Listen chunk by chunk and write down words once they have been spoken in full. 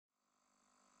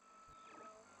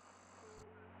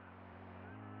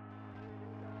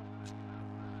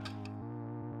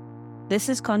This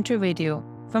is Conter Radio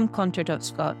from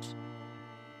Conter.Scotch.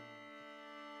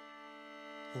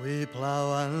 We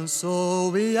plough and sow,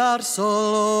 we are so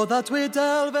low that we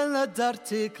delve in the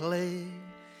dirty clay,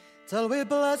 till we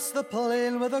bless the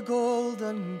plain with a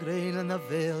golden grain and the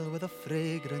vale with a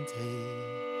fragrant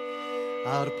hay.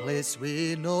 Our place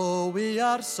we know, we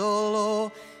are so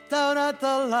low, down at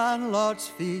the landlord's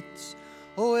feet.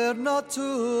 Oh, we're not too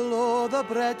low, the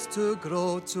bread to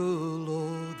grow, too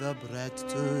low, the bread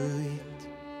to eat.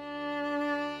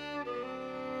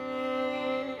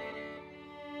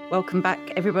 Welcome back,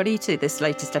 everybody, to this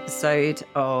latest episode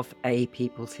of A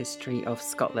People's History of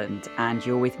Scotland. And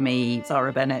you're with me,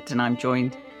 Sara Bennett, and I'm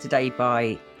joined today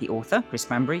by the author, Chris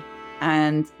Banbury,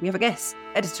 and we have a guest,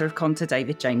 editor of Conter,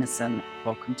 David Jamieson.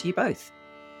 Welcome to you both.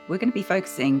 We're going to be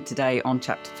focusing today on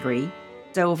Chapter 3,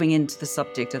 delving into the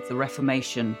subject of the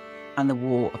Reformation and the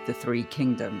War of the Three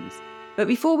Kingdoms. But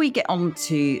before we get on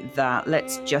to that,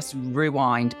 let's just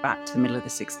rewind back to the middle of the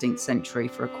 16th century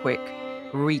for a quick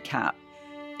recap.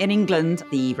 In England,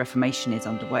 the Reformation is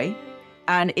underway,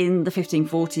 and in the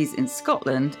 1540s in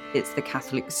Scotland, it's the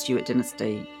Catholic Stuart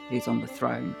dynasty who's on the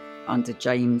throne under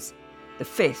James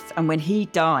V. And when he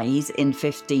dies in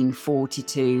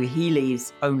 1542, he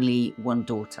leaves only one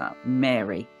daughter,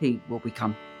 Mary, who will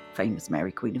become famous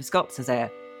Mary, Queen of Scots, as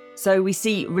heir. So we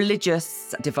see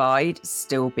religious divide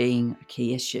still being a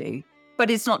key issue, but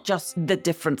it's not just the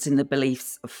difference in the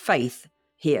beliefs of faith.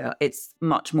 Here, it's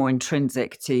much more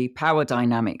intrinsic to power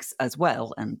dynamics as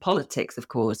well, and politics, of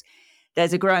course.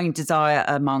 There's a growing desire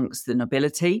amongst the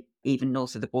nobility, even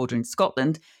north of the border in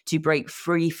Scotland, to break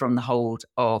free from the hold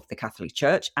of the Catholic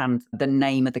Church, and the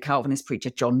name of the Calvinist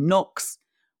preacher John Knox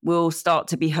will start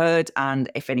to be heard. And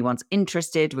if anyone's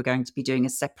interested, we're going to be doing a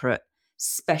separate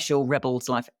special Rebels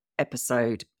Life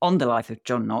episode on the life of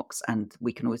John Knox, and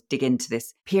we can always dig into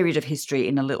this period of history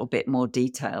in a little bit more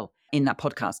detail in that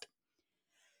podcast.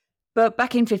 But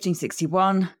back in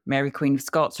 1561, Mary, Queen of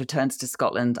Scots, returns to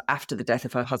Scotland after the death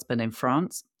of her husband in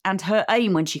France. And her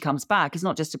aim when she comes back is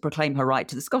not just to proclaim her right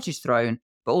to the Scottish throne,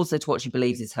 but also to what she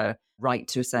believes is her right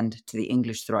to ascend to the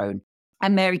English throne.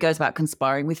 And Mary goes about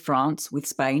conspiring with France, with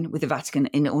Spain, with the Vatican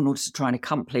in order to try and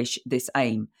accomplish this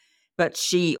aim. But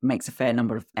she makes a fair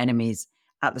number of enemies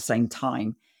at the same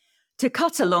time. To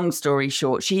cut a long story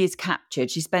short, she is captured.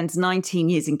 She spends 19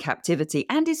 years in captivity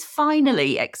and is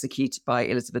finally executed by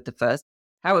Elizabeth I.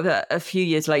 However, a few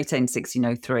years later in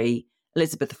 1603,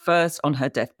 Elizabeth I, on her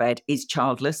deathbed, is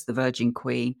childless, the Virgin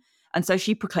Queen. And so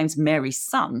she proclaims Mary's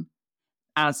son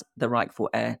as the rightful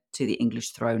heir to the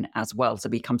English throne as well. So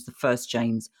becomes the first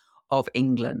James of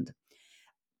England.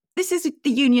 This is the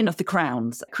union of the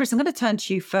crowns. Chris, I'm going to turn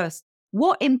to you first.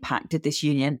 What impact did this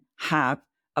union have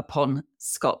upon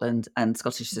Scotland and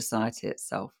Scottish society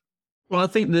itself? Well, I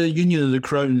think the Union of the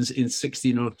Crowns in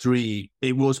 1603,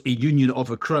 it was a union of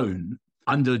a crown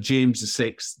under James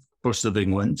VI, first of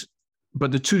England,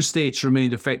 but the two states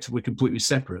remained effectively completely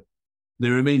separate. They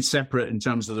remained separate in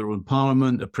terms of their own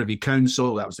parliament, the Privy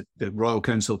Council, that was the royal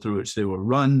council through which they were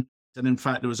run. And in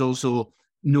fact, there was also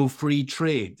no free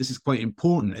trade. This is quite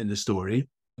important in the story.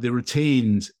 They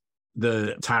retained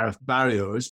the tariff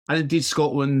barriers. And indeed,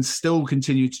 Scotland still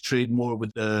continued to trade more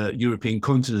with the European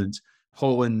continent,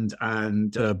 Holland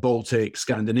and Baltic,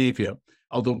 Scandinavia,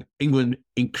 although England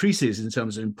increases in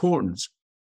terms of importance.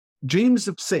 James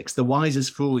VI, the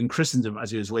wisest fool in Christendom,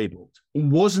 as he was labelled,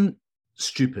 wasn't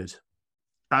stupid.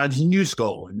 And he knew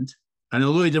Scotland. And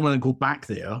although he didn't want to go back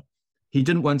there, he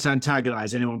didn't want to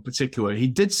antagonise anyone in particular. He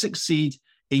did succeed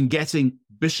in getting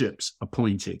bishops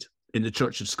appointed in the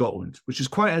Church of Scotland, which is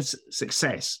quite a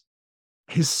success.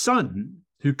 His son,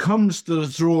 who comes to the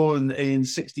throne in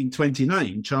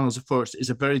 1629, Charles I, is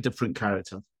a very different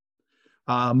character.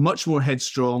 Much more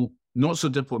headstrong, not so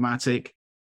diplomatic.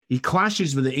 He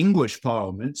clashes with the English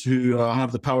Parliament, who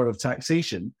have the power of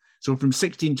taxation. So from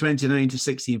 1629 to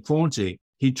 1640,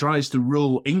 he tries to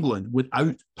rule England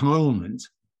without Parliament.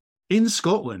 In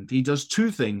Scotland, he does two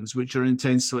things which are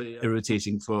intensely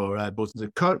irritating for both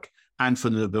the Kirk and for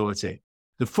the nobility.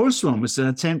 The first one was an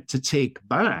attempt to take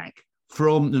back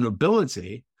from the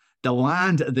nobility the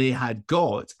land they had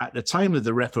got at the time of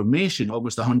the Reformation,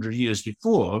 almost 100 years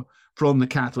before, from the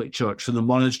Catholic Church, from the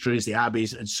monasteries, the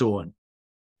abbeys, and so on.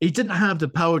 He didn't have the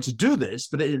power to do this,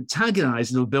 but it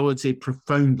antagonized the nobility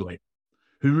profoundly,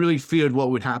 who really feared what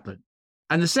would happen.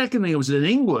 And the second thing was that in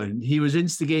England, he was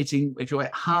instigating, if you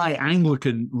like, high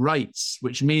Anglican rites,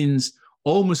 which means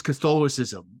almost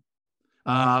Catholicism,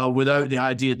 without the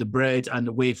idea the bread and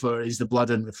the wafer is the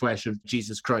blood and the flesh of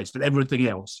Jesus Christ, but everything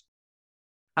else.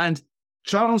 And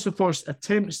Charles I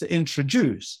attempts to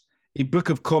introduce a Book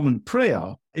of Common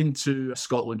Prayer into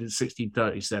Scotland in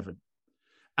 1637.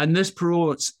 And this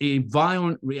promotes a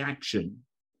violent reaction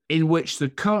in which the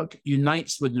Kirk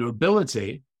unites with the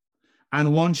nobility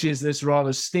and launches this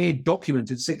rather staid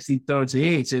document in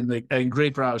 1638 in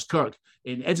Greyfriars Kirk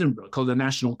in Edinburgh called the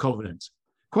National Covenant.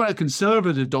 Quite a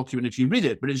conservative document if you read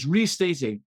it, but it's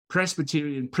restating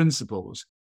Presbyterian principles,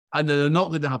 and they're not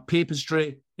going to have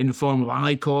papistry in the form of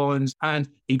icons, and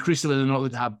increasingly they're not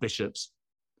going to have bishops.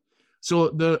 So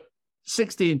the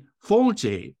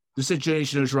 1640, the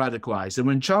situation is radicalized, and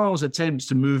when Charles attempts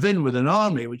to move in with an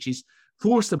army, which he's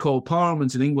forced to call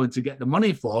Parliament in England to get the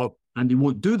money for, and he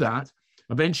won't do that,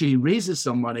 eventually he raises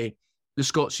some money, the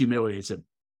Scots humiliate him.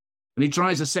 And he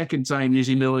tries a second time and he's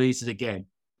humiliated again.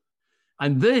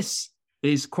 And this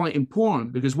is quite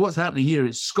important because what's happening here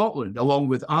is Scotland, along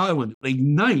with Ireland,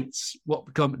 ignites what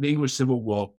becomes the English Civil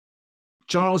War.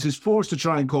 Charles is forced to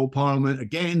try and call Parliament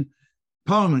again.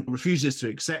 Parliament refuses to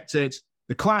accept it.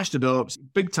 The clash develops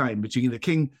big time between the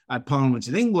King and Parliament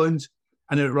in England,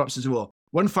 and it erupts as well.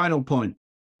 One final point.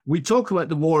 We talk about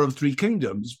the War of Three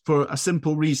Kingdoms for a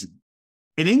simple reason.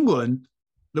 In England,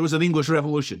 there was an English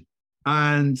Revolution,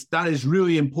 and that is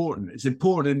really important. It's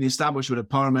important in the establishment of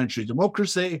parliamentary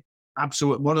democracy.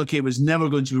 Absolute monarchy was never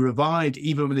going to be revived,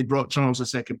 even when they brought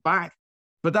Charles II back.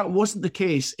 But that wasn't the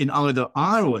case in either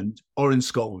Ireland or in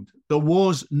Scotland. There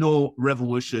was no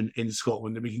revolution in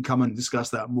Scotland, and we can come and discuss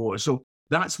that more. So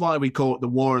that's why we call it the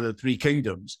War of the Three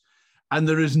Kingdoms. And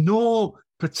there is no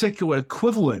particular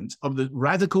equivalent of the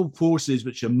radical forces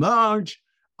which emerge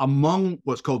among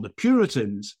what's called the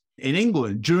Puritans in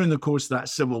England during the course of that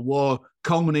Civil War,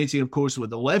 culminating, of course, with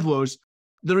the Levellers.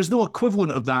 There is no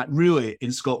equivalent of that really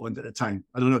in Scotland at the time.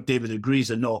 I don't know if David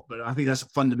agrees or not, but I think that's a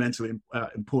fundamentally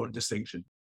important distinction.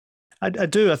 I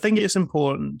do. I think it's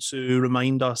important to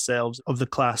remind ourselves of the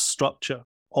class structure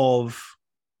of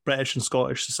British and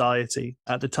Scottish society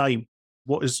at the time.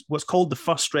 What's called the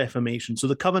First Reformation. So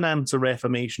the Covenanter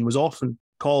Reformation was often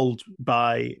called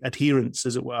by adherents,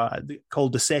 as it were,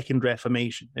 called the Second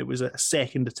Reformation. It was a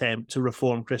second attempt to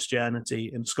reform Christianity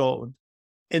in Scotland.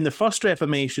 In the First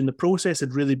Reformation, the process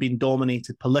had really been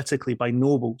dominated politically by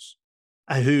nobles,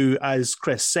 who, as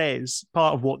Chris says,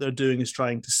 part of what they're doing is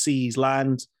trying to seize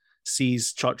land,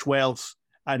 seize church wealth,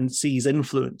 and seize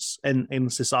influence in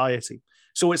society.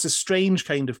 So it's a strange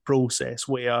kind of process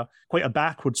where quite a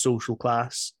backward social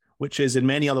class, which is in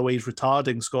many other ways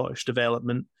retarding Scottish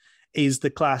development, is the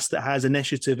class that has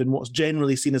initiative in what's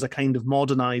generally seen as a kind of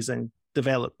modernising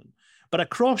development. But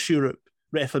across Europe,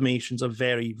 reformations are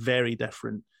very, very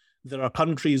different. There are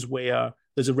countries where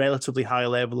there's a relatively high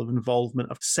level of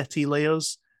involvement of city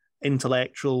layers,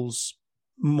 intellectuals,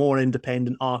 more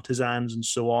independent artisans, and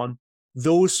so on.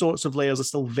 Those sorts of layers are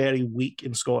still very weak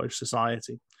in Scottish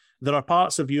society. There are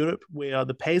parts of Europe where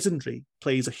the peasantry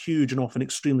plays a huge and often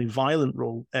extremely violent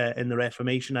role in the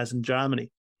Reformation, as in Germany,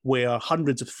 where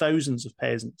hundreds of thousands of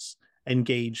peasants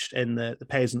engaged in the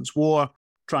Peasants' War,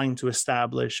 trying to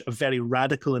establish a very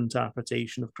radical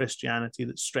interpretation of Christianity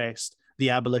that stressed the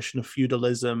abolition of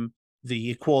feudalism, the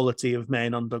equality of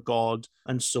men under God,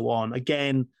 and so on.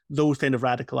 Again, those kind of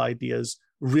radical ideas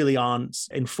really aren't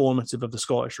informative of the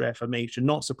Scottish Reformation,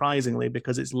 not surprisingly,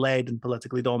 because it's led and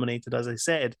politically dominated, as I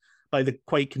said, by the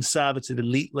quite conservative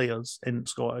elite layers in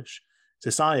Scottish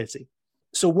society.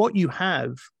 So what you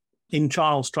have in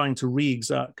Charles trying to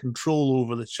re-exert control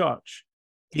over the church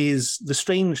is the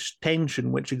strange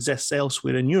tension which exists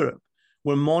elsewhere in Europe,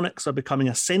 where monarchs are becoming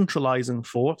a centralizing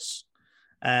force.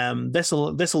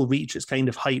 This'll reach its kind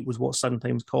of height with what's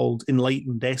sometimes called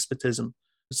enlightened despotism,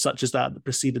 such as that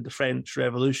preceded the French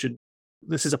Revolution.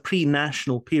 This is a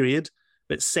pre-national period,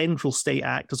 but central state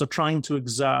actors are trying to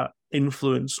exert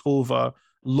influence over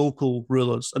local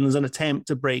rulers, and there's an attempt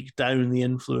to break down the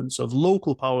influence of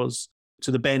local powers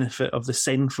to the benefit of the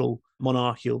central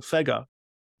monarchical figure.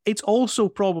 It's also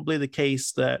probably the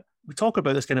case that we talk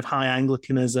about this kind of high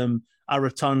Anglicanism, a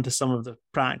return to some of the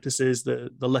practices, the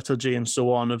liturgy and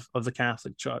so on of the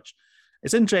Catholic Church.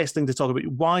 It's interesting to talk about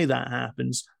why that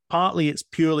happens. Partly it's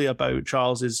purely about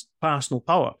Charles's personal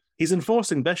power. He's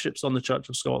enforcing bishops on the Church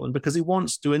of Scotland because he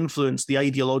wants to influence the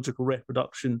ideological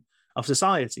reproduction of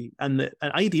society. And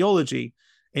an ideology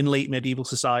in late medieval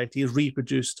society is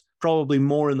reproduced probably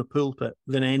more in the pulpit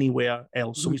than anywhere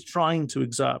else. So he's trying to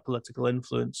exert political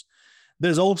influence.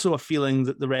 There's also a feeling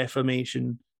that the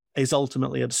Reformation is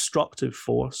ultimately a destructive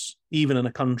force, even in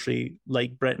a country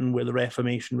like Britain, where the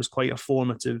Reformation was quite a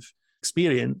formative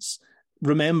experience.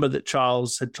 Remember that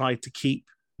Charles had tried to keep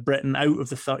Britain out of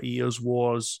the 30 Years'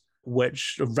 Wars,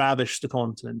 which ravished the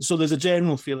continent. So there's a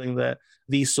general feeling that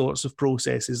these sorts of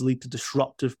processes lead to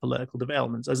disruptive political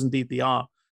developments, as indeed they are.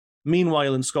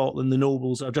 Meanwhile, in Scotland, the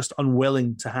nobles are just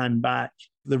unwilling to hand back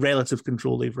the relative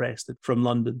control they've wrested from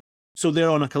London. So they're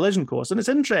on a collision course. And it's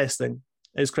interesting,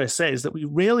 as Chris says, that we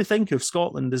rarely think of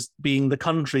Scotland as being the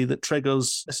country that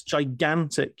triggers this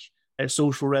gigantic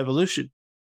social revolution.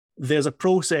 There's a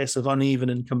process of uneven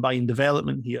and combined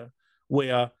development here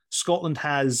where Scotland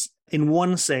has, in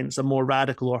one sense, a more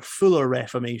radical or fuller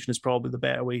Reformation is probably the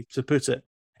better way to put it.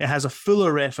 It has a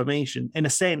fuller Reformation, in a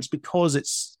sense, because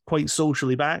it's quite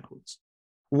socially backwards.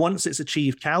 Once it's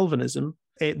achieved Calvinism,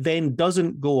 it then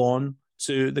doesn't go on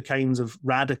to the kinds of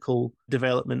radical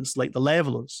developments like the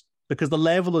Levellers, because the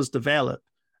Levellers develop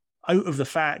out of the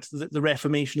fact that the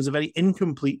Reformation is a very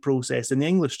incomplete process in the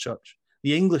English church.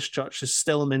 The English church has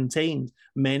still maintained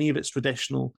many of its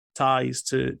traditional ties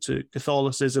to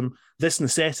Catholicism. This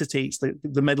necessitates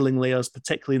the middling layers,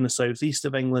 particularly in the southeast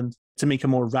of England, to make a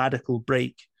more radical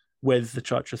break with the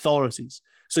church authorities.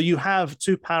 So you have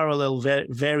two parallel, very,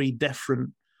 very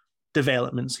different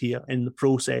developments here in the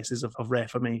processes of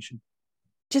Reformation.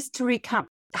 Just to recap,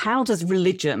 how does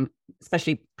religion,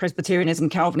 especially Presbyterianism,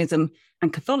 Calvinism,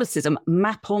 and Catholicism,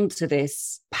 map onto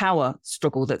this power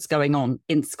struggle that's going on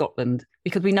in Scotland?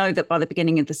 Because we know that by the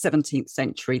beginning of the 17th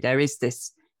century, there is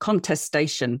this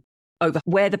contestation over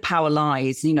where the power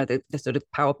lies, you know, the sort of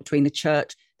power between the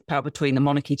church, the power between the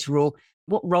monarchy to rule.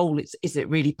 What role is it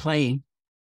really playing?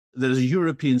 There's a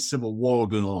European civil war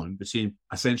going on between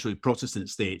essentially Protestant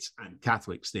states and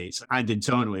Catholic states, and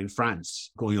internally in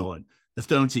France going on. The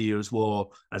 30 Years' War,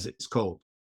 as it's called.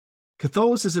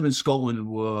 Catholicism in Scotland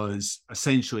was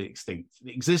essentially extinct.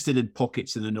 It existed in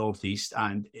pockets in the northeast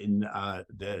and in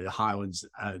the Highlands,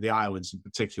 the islands in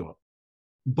particular.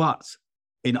 But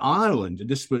in Ireland, and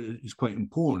this is quite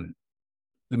important,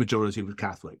 the majority was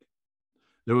Catholic.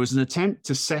 There was an attempt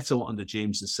to settle under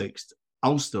James VI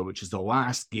Ulster, which is the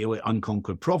last Gaelic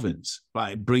unconquered province,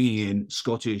 by bringing in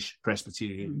Scottish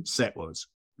Presbyterian settlers.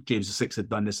 James VI had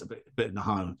done this a bit in the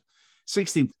Highlands.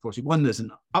 1641, there's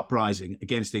an uprising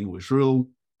against English rule.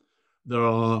 There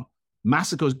are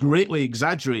massacres greatly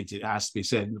exaggerated, it has to be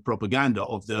said, in the propaganda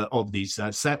of these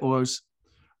settlers.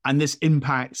 And this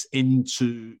impacts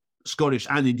into Scottish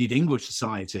and indeed English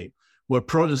society, where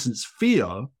Protestants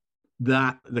fear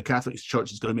that the Catholic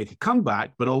Church is going to make a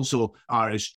comeback, but also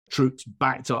Irish troops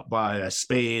backed up by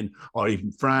Spain or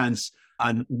even France.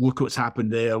 And look what's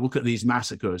happened there. Look at these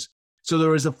massacres. So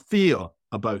there is a fear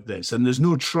about this, and there's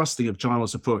no trusting of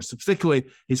Charles I, particularly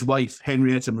his wife,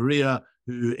 Henrietta Maria,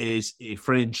 who is a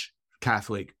French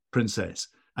Catholic princess.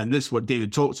 And this, what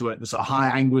David talked about, this high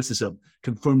Anglicism,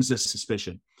 confirms this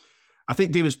suspicion. I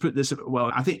think David's put this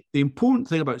well. I think the important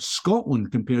thing about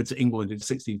Scotland compared to England in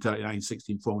 1639,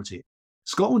 1640,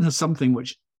 Scotland has something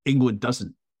which England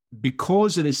doesn't.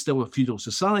 Because it is still a feudal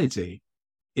society,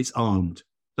 it's armed.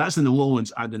 That's in the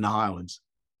Lowlands and in the Highlands.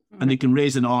 And they can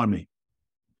raise an army.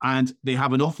 And they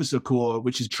have an officer corps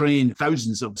which has trained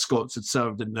thousands of Scots had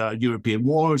served in European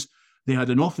wars. They had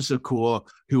an officer corps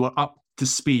who are up to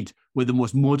speed with the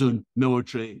most modern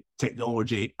military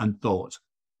technology and thought.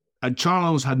 And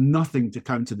Charles had nothing to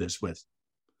counter this with.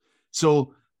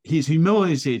 So he's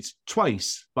humiliated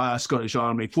twice by a Scottish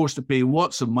army, forced to pay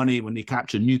lots of money when they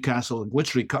captured Newcastle and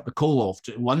literally cut the coal off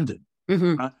to London.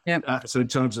 Mm-hmm. So in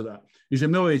terms of that, he's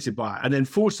humiliated by it, and then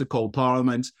forced to call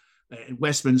Parliament in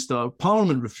Westminster.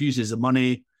 Parliament refuses the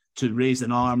money to raise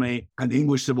an army, and the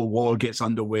English Civil War gets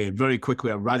underway. Very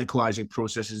quickly, a radicalizing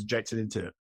process is injected into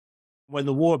it. When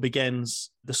the war begins,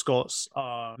 the Scots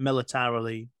are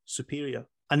militarily superior.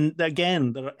 And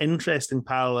again, there are interesting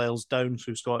parallels down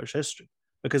through Scottish history,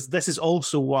 because this is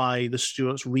also why the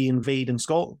Stuarts re-invade in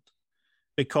Scotland,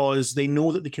 because they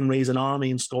know that they can raise an army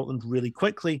in Scotland really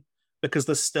quickly, because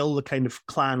there's still the kind of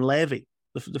clan levy,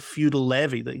 the feudal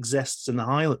levy that exists in the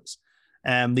Highlands.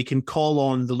 They can call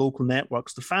on the local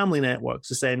networks, the family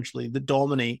networks, essentially, that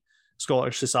dominate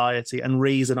Scottish society, and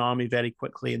raise an army very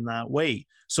quickly in that way.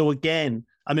 So again,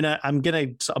 I mean, I'm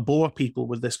going to sort of bore people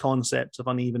with this concept of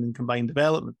uneven and combined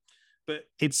development, but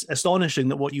it's astonishing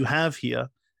that what you have here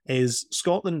is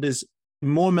Scotland is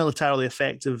more militarily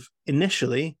effective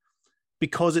initially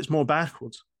because it's more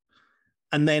backward.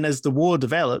 And then as the war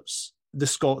develops, the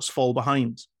Scots fall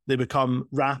behind. They become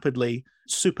rapidly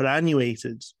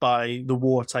superannuated by the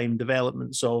wartime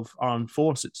developments of armed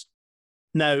forces.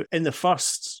 Now, in the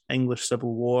first English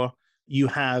Civil War, you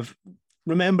have,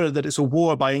 remember that it's a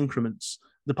war by increments.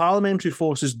 The parliamentary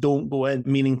forces don't go in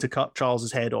meaning to cut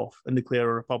Charles's head off and declare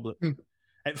a republic.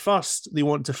 At first, they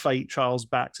want to fight Charles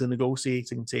back to the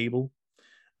negotiating table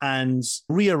and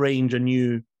rearrange a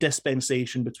new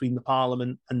dispensation between the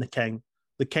Parliament and the King.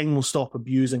 The King will stop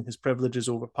abusing his privileges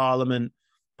over Parliament.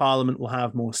 Parliament will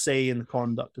have more say in the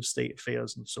conduct of state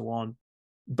affairs and so on.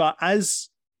 But as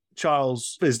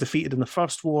Charles is defeated in the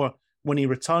First War, when he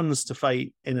returns to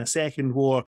fight in a Second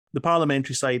War, the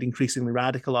parliamentary side increasingly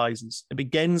radicalizes. It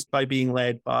begins by being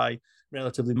led by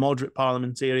relatively moderate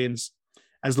parliamentarians.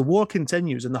 As the war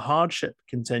continues and the hardship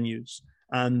continues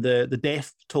and the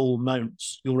death toll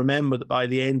mounts, you'll remember that by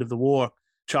the end of the war,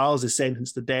 Charles is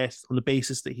sentenced to death on the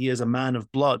basis that he is a man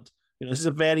of blood. This is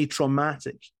a very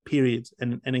traumatic period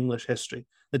in English history.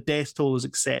 The death toll is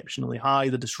exceptionally high.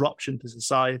 The disruption to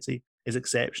society is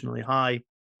exceptionally high.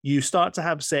 You start to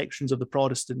have sections of the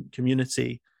Protestant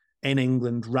community in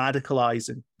England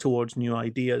radicalizing towards new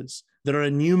ideas. There are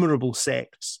innumerable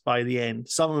sects by the end,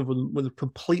 some of them with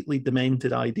completely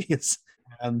demented ideas.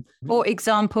 For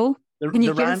example, can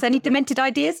you give us any demented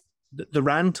ideas? The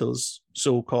Ranters,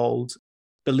 so-called,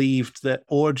 believed that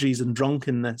orgies and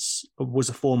drunkenness was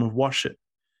a form of worship.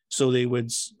 So they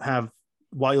would have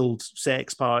wild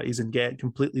sex parties and get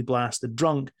completely blasted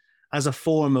drunk as a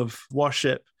form of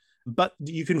worship. But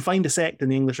you can find a sect in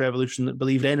the English Revolution that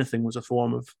believed anything was a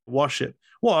form of worship.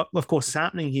 What, of course, is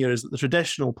happening here is that the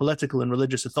traditional political and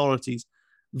religious authorities,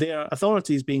 their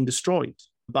authorities being destroyed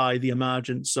by the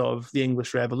emergence of the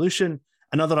English Revolution,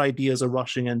 and other ideas are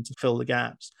rushing in to fill the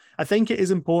gaps. I think it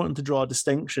is important to draw a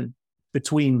distinction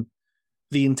between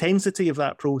the intensity of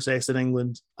that process in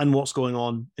England and what's going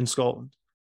on in Scotland.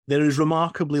 There is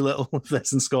remarkably little of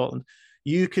this in Scotland.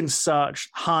 You can search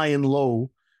high and low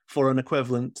for an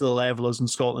equivalent to the level as in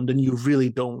Scotland, and you really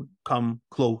don't come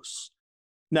close.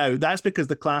 Now, that's because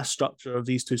the class structure of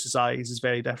these two societies is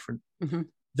very different. Mm-hmm.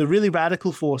 The really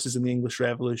radical forces in the English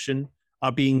Revolution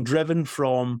are being driven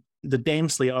from the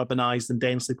densely urbanized and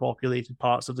densely populated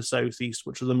parts of the southeast,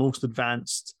 which are the most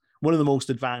advanced, one of the most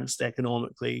advanced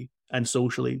economically and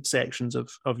socially sections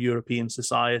of European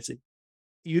society.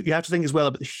 You have to think as well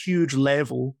about the huge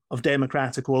level of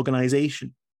democratic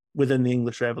organization within the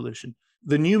English Revolution.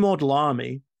 The new model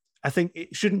army, I think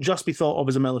it shouldn't just be thought of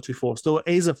as a military force, though it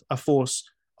is a force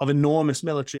of enormous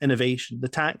military innovation. The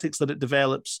tactics that it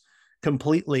develops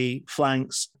completely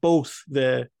flanks both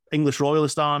the English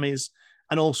royalist armies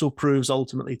and also proves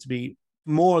ultimately to be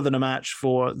more than a match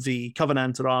for the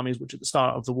Covenanter armies, which at the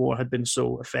start of the war had been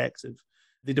so effective.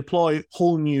 They deploy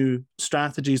whole new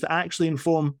strategies that actually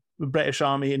inform the British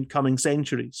army in coming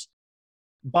centuries.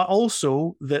 But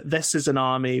also that this is an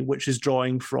army which is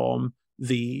drawing from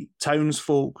the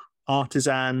townsfolk,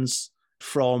 artisans,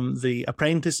 from the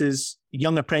apprentices,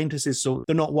 young apprentices, so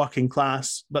they're not working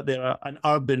class, but they're an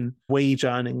urban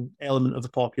wage-earning element of the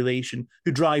population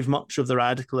who drive much of the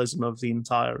radicalism of the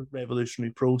entire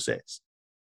revolutionary process.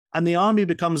 And the army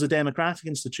becomes a democratic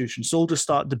institution. Soldiers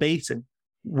start debating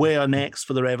where next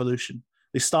for the revolution.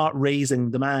 They start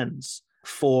raising demands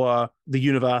for the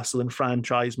universal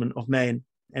enfranchisement of men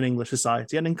in English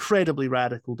society, an incredibly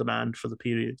radical demand for the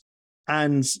period.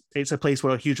 And it's a place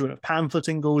where a huge amount of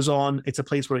pamphleting goes on. It's a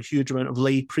place where a huge amount of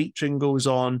lay preaching goes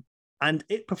on. And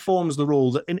it performs the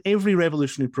role that in every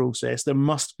revolutionary process, there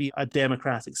must be a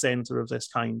democratic centre of this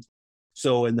kind.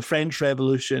 So in the French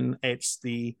Revolution, it's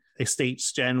the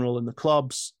Estates General and the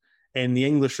clubs. In the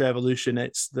English Revolution,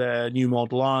 it's the New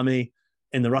Model Army.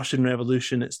 In the Russian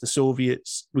Revolution, it's the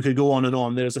Soviets. We could go on and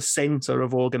on. There's a centre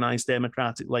of organised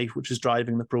democratic life which is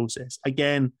driving the process.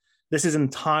 Again, this is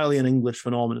entirely an English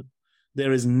phenomenon.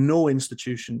 There is no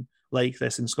institution like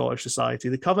this in Scottish society.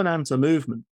 The Covenanter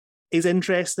movement is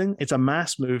interesting. It's a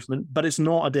mass movement, but it's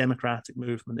not a democratic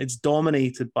movement. It's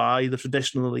dominated by the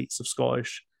traditional elites of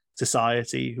Scottish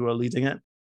society who are leading it.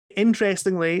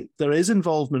 Interestingly, there is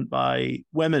involvement by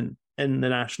women in the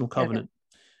National Covenant.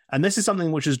 Okay. And this is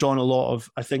something which has drawn a lot of,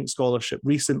 I think, scholarship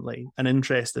recently, an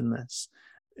interest in this.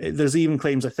 There's even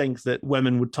claims, I think, that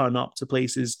women would turn up to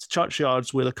places, to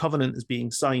churchyards where the covenant is being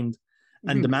signed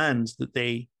and demand that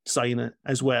they sign it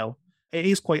as well. It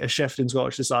is quite a shift in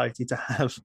Scottish society to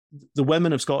have the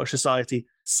women of Scottish society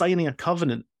signing a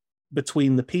covenant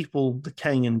between the people, the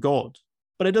king, and God.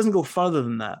 But it doesn't go further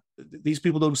than that. These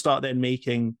people don't start then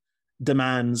making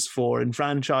demands for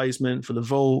enfranchisement, for the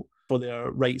vote, for their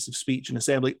rights of speech and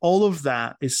assembly. All of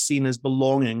that is seen as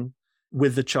belonging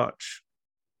with the church.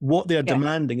 What they're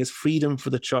demanding is freedom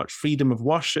for the church, freedom of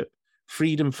worship,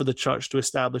 freedom for the church to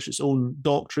establish its own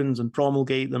doctrines and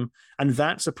promulgate them. And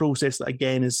that's a process that,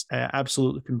 again, is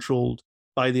absolutely controlled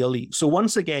by the elite. So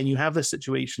once again, you have this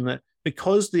situation that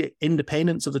because the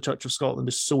independence of the Church of Scotland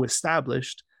is so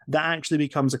established, that actually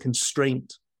becomes a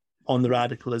constraint on the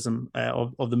radicalism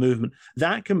of the movement.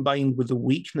 That, combined with the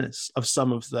weakness of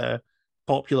some of the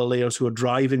popular layers who are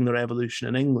driving the revolution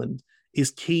in England,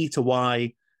 is key to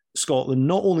why Scotland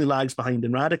not only lags behind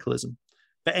in radicalism,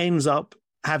 but ends up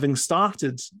having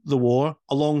started the war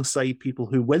alongside people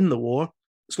who win the war,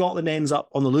 Scotland ends up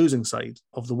on the losing side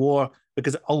of the war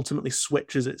because it ultimately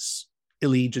switches its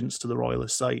allegiance to the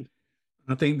royalist side.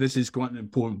 I think this is quite an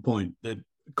important point. The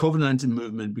Covenanter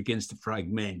movement begins to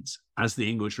fragment as the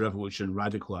English Revolution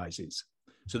radicalizes.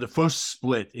 So the first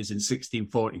split is in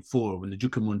 1644 when the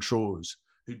Duke of Montrose,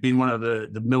 who'd been one of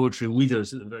the military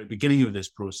leaders at the very beginning of this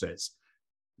process,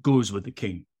 goes with the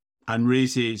king and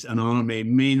raises an army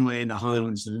mainly in the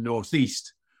Highlands and the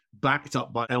northeast, backed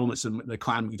up by elements of the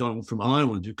Clan MacDonald from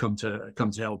Ireland who come to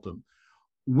help him.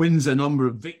 Wins a number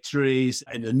of victories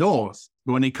in the north,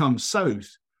 but when he comes south,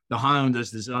 the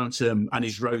Highlanders desert him and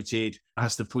he's routed,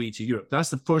 has to flee to Europe. That's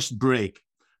the first break.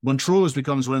 Montrose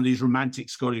becomes one of these romantic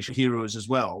Scottish heroes as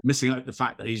well, missing out the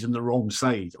fact that he's on the wrong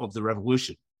side of the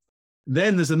revolution.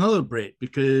 Then there's another break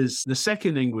because the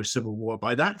Second English Civil War,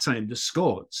 by that time, the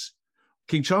Scots,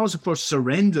 King Charles I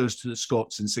surrenders to the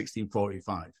Scots in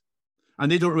 1645.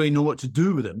 And they don't really know what to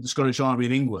do with him, the Scottish Army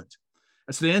in England.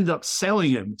 And so they end up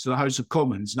selling him to the House of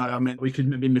Commons. Now, I mean, we could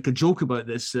maybe make a joke about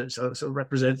this, so it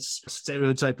represents a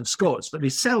stereotype of Scots, but they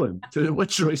sell him, to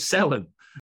literally sell him.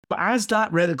 But as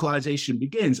that radicalization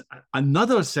begins,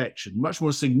 another section, much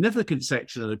more significant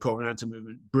section of the Covenanter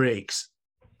movement breaks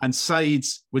and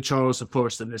sides with Charles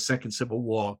I in the Second Civil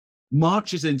War,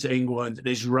 marches into England and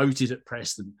is routed at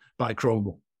Preston by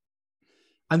Cromwell.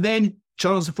 And then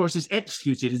Charles I is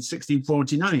executed in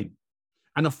 1649.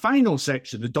 And the final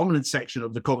section, the dominant section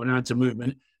of the Covenanter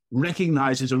movement,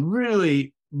 recognizes and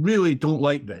really, really don't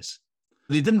like this.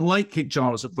 They didn't like King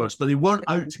Charles I, but they weren't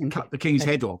out to cut the king's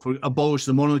head off or abolish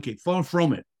the monarchy, far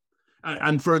from it.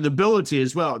 And for nobility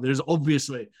as well, there's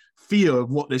obviously fear of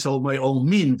what this all might all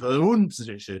mean for their own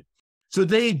position. So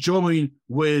they join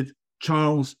with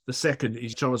Charles II,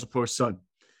 he's Charles I's son.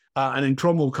 And then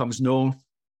Cromwell comes north.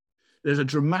 There's a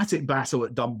dramatic battle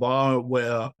at Dunbar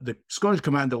where the Scottish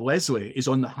commander Leslie is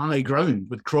on the high ground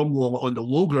with Cromwell on the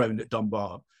low ground at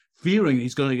Dunbar, fearing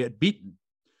he's going to get beaten.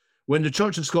 When the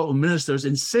Church of Scotland ministers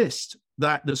insist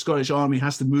that the Scottish army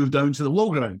has to move down to the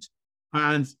low ground.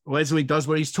 And Leslie does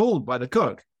what he's told by the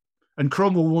Kirk. And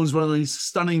Cromwell wins one of these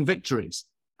stunning victories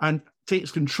and takes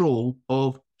control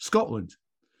of Scotland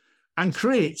and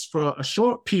creates for a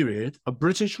short period a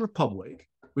British Republic,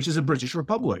 which is a British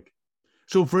Republic.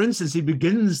 So, for instance, he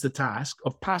begins the task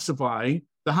of pacifying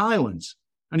the Highlands,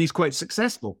 and he's quite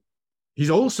successful. He's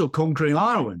also conquering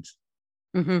Ireland,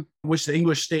 which the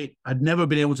English state had never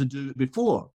been able to do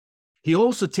before. He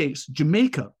also takes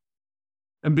Jamaica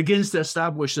and begins to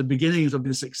establish the beginnings of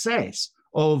the success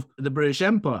of the British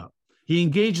Empire. He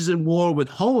engages in war with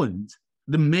Holland,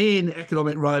 the main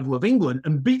economic rival of England,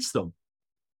 and beats them.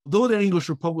 Though the English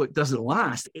Republic doesn't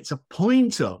last, it's a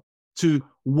pointer to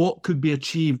what could be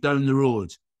achieved down the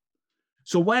road.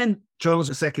 So when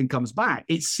Charles II comes back,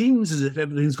 it seems as if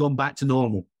everything's gone back to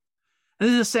normal. And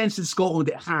in a sense, in Scotland,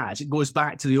 it has. It goes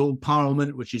back to the old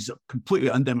Parliament, which is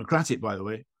completely undemocratic, by the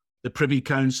way. The Privy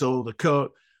Council, the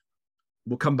Kirk.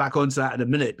 We'll come back onto that in a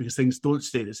minute because things don't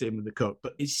stay the same with the Kirk.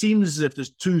 But it seems as if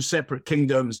there's two separate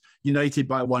kingdoms united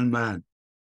by one man.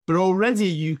 But already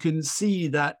you can see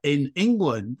that in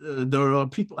England, there are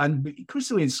people, and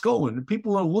increasingly in Scotland,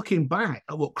 people are looking back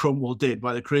at what Cromwell did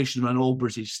by the creation of an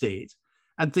all-British state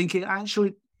and thinking,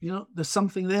 actually, there's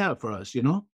something there for us,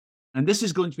 And this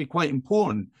is going to be quite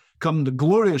important. Come the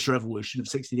glorious revolution of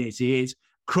 1688,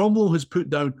 Cromwell has put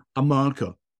down a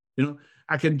marker.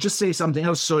 I can just say something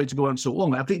else, sorry to go on so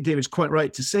long. I think David's quite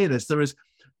right to say this. There is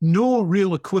no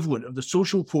real equivalent of the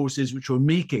social forces which were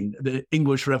making the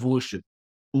English Revolution.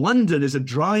 London is a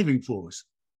driving force.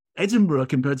 Edinburgh,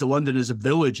 compared to London, is a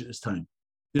village at this time.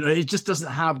 It just doesn't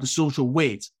have the social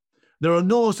weight. There are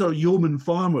no sort of yeoman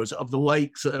farmers of the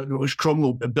likes which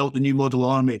Cromwell built the new model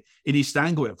army in East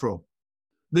Anglia from.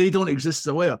 They don't exist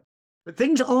aware. But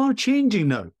things are changing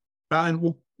now. And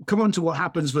we'll come on to what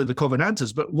happens with the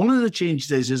Covenanters. But one of the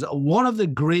changes is that one of the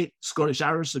great Scottish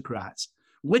aristocrats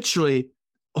literally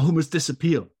almost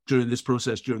disappear during this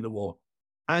process, during the war.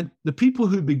 And the people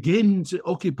who begin to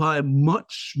occupy a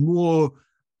much more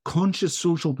conscious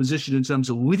social position in terms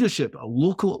of leadership at a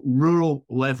local, rural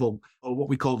level are what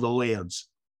we call the lairds,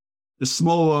 the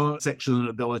smaller section of the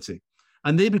nobility.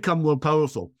 And they become more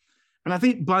powerful. And I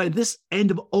think by this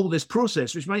end of all this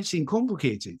process, which might seem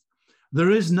complicated,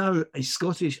 there is now a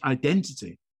Scottish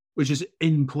identity which is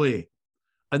in play.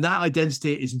 And that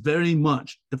identity is very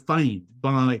much defined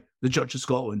by the Church of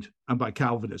Scotland and by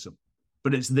Calvinism.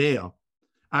 But it's there.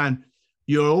 And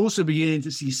you're also beginning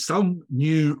to see some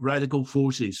new radical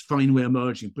forces finally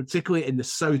emerging, particularly in the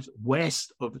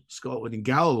southwest of Scotland and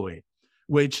Galloway,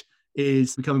 which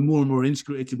is becoming more and more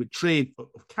integrated with trade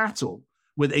of cattle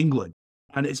with England.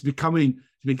 And it's becoming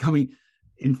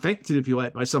infected, if you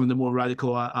like, by some of the more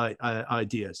radical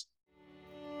ideas.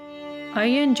 Are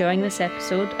you enjoying this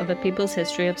episode of A People's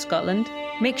History of Scotland?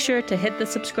 Make sure to hit the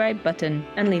subscribe button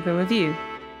and leave a review.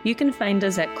 You can find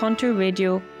us at Conter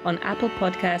Radio on Apple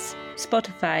Podcasts,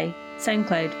 Spotify,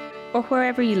 SoundCloud, or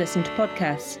wherever you listen to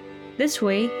podcasts. This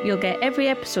way, you'll get every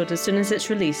episode as soon as it's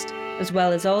released, as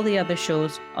well as all the other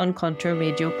shows on Conter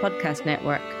Radio Podcast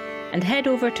Network. And head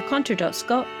over to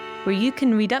conter.scot, where you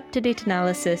can read up-to-date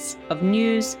analysis of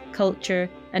news, culture,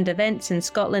 and events in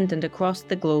Scotland and across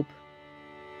the globe.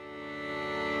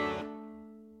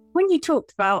 When you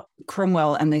talked about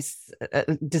Cromwell and this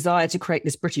desire to create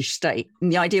this British state,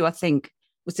 and the idea, I think,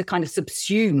 was to kind of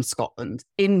subsume Scotland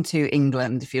into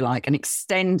England, if you like, and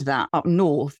extend that up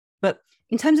north. But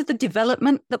in terms of the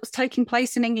development that was taking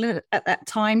place in England at that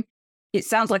time, it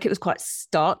sounds like it was quite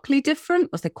starkly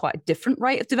different. Was there quite a different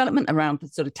rate of development around the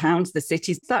sort of towns, the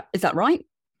cities? Is that right?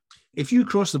 If you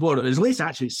cross the border, as late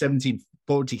actually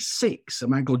 1746, a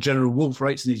man called General Wolfe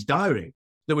writes in his diary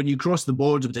that when you cross the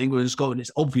border between England and Scotland,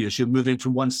 it's obvious you're moving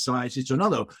from one society to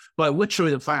another. But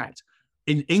literally the fact,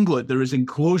 in England, there is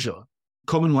enclosure.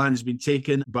 Common land has been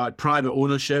taken by private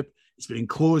ownership. It's been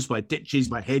enclosed by ditches,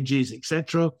 by hedges,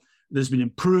 etc. There's been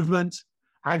improvement.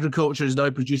 Agriculture is now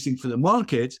producing for the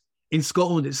market. In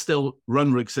Scotland, it's still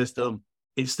run-rig system.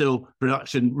 It's still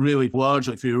production really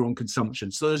largely for your own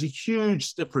consumption. So there's a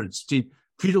huge difference between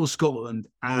feudal Scotland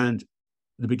and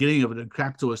the beginning of a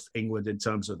capitalist England in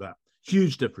terms of that.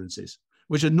 Huge differences,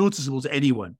 which are noticeable to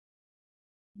anyone.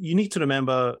 You need to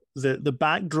remember the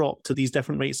backdrop to these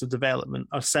different rates of development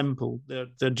are simple.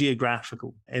 They're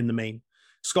geographical in the main.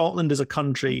 Scotland is a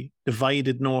country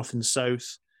divided north and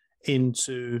south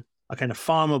into a kind of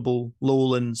farmable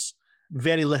lowlands.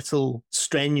 Very little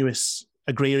strenuous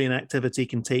agrarian activity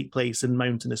can take place in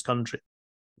mountainous country,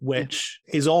 which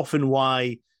is often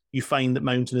why you find that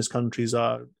mountainous countries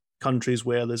are countries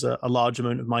where there's a large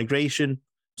amount of migration.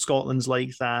 Scotland's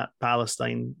like that.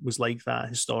 Palestine was like that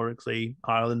historically.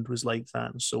 Ireland was like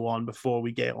that, and so on, before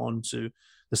we get on to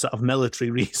the sort of military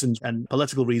reasons and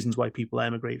political reasons why people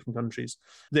emigrate from countries.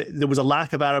 There was a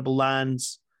lack of arable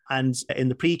lands, and in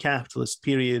the pre-capitalist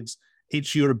periods,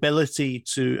 it's your ability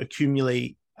to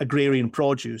accumulate agrarian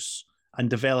produce and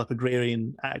develop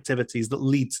agrarian activities that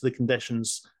lead to the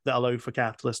conditions that allow for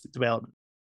capitalistic development.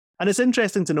 And it's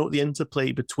interesting to note the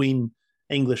interplay between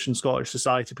English and Scottish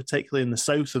society, particularly in the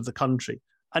south of the country.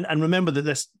 And remember that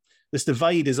this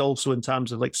divide is also in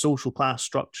terms of like social class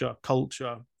structure,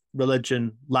 culture,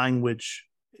 religion, language.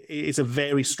 It's a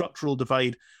very structural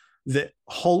divide that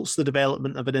halts the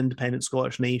development of an independent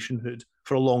Scottish nationhood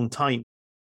for a long time.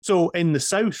 So in the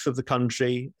south of the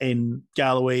country, in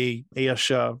Galloway,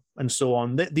 Ayrshire, and so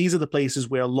on, these are the places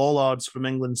where Lollards from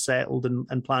England settled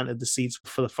and planted the seeds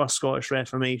for the first Scottish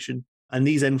Reformation. And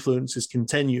these influences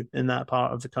continue in that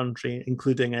part of the country,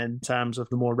 including in terms of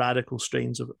the more radical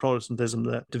strains of Protestantism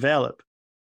that develop.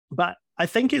 But I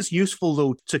think it's useful,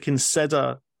 though, to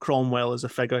consider Cromwell as a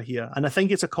figure here. And I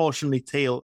think it's a cautionary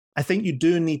tale. I think you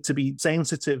do need to be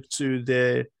sensitive to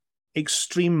the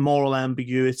extreme moral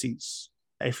ambiguities,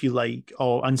 if you like,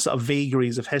 and sort of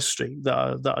vagaries of history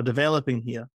that are developing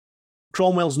here.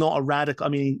 Cromwell's not a radical. I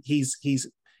mean, he's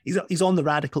on the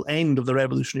radical end of the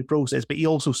revolutionary process, but he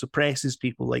also suppresses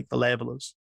people like the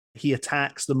Levellers. He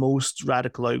attacks the most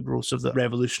radical outgrowths of the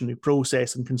revolutionary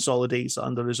process and consolidates it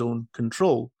under his own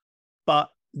control. But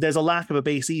there's a lack of a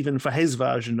base even for his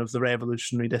version of the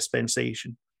revolutionary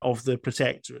dispensation of the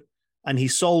Protectorate. And he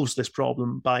solves this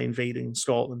problem by invading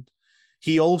Scotland.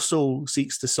 He also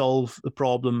seeks to solve the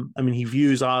problem. I mean, he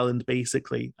views Ireland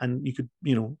basically, and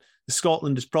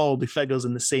Scotland is probably figures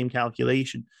in the same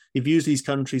calculation. He views these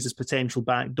countries as potential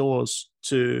backdoors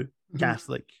to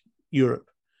Catholic Europe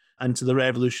and to the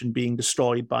revolution being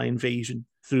destroyed by invasion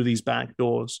through these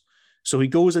backdoors. So he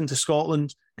goes into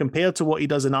Scotland. Compared to what he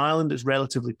does in Ireland, it's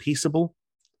relatively peaceable.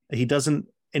 He doesn't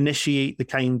initiate the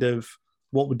kind of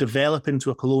what would develop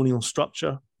into a colonial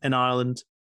structure in Ireland.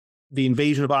 The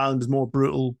invasion of Ireland is more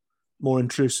brutal, more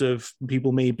intrusive.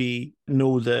 People maybe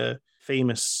know the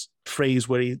famous phrase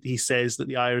where he says that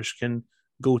the Irish can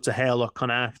go to hell or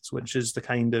Connacht, which is the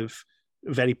kind of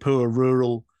very poor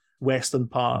rural western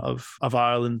part of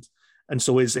Ireland. And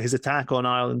so his attack on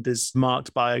Ireland is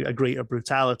marked by a greater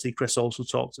brutality. Chris also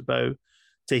talked about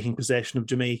taking possession of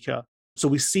Jamaica. So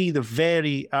we see the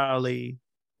very early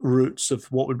roots of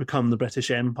what would become the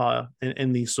British Empire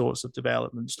in these sorts of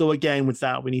developments. Though again, with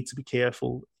that, we need to be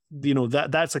careful.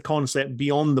 That's a concept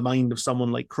beyond the mind of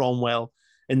someone like Cromwell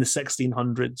in the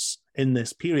 1600s in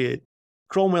this period.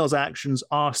 Cromwell's actions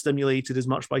are stimulated as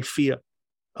much by fear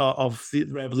of the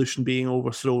revolution being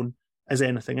overthrown as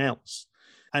anything else.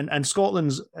 And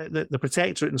Scotland's, the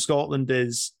protectorate in Scotland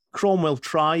is, Cromwell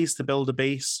tries to build a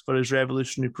base for his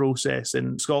revolutionary process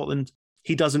in Scotland.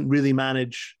 He doesn't really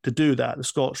manage to do that. The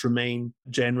Scots remain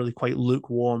generally quite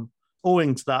lukewarm,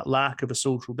 owing to that lack of a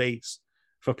social base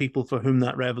for people for whom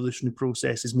that revolutionary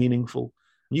process is meaningful.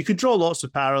 You could draw lots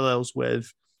of parallels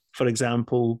with, for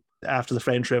example, after the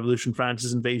French Revolution,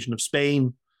 France's invasion of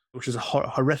Spain, which is a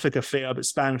horrific affair, but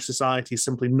Spanish society is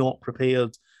simply not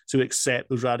prepared to accept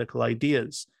those radical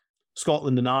ideas.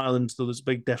 Scotland and Ireland, though there's a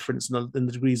big difference in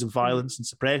the degrees of violence and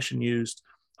suppression used,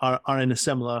 are in a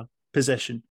similar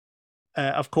position.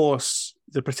 Of course,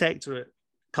 the protectorate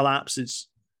collapses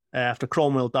after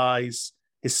Cromwell dies.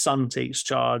 His son takes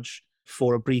charge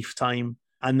for a brief time,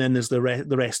 and then there's the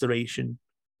Restoration,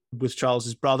 with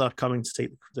Charles's brother coming to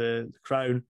take the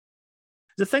crown.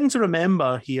 The thing to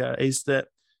remember here is that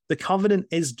the covenant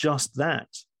is just that.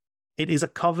 It is a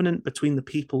covenant between the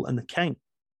people and the king.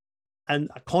 And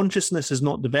a consciousness has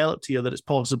not developed here that it's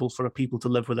possible for a people to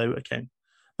live without a king.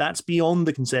 That's beyond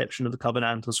the conception of the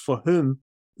Covenanters, for whom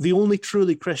the only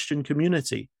truly Christian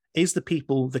community is the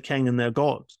people, the king, and their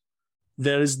God.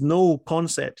 There is no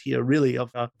concept here, really,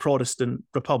 of a Protestant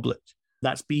republic.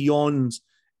 That's beyond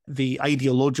the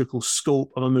ideological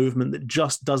scope of a movement that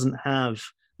just doesn't have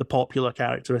the popular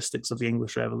characteristics of the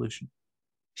English Revolution.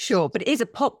 Sure, but it is a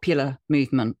popular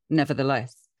movement,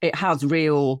 nevertheless. It has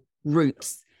real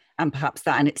roots, and perhaps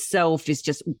that in itself is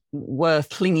just worth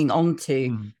clinging on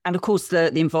to. And of course,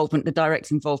 the involvement, the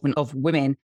direct involvement of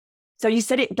women. So you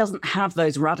said it doesn't have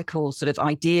those radical sort of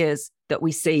ideas that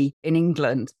we see in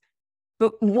England.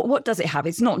 But what does it have?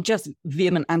 It's not just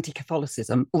vehement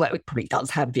anti-Catholicism, although it probably does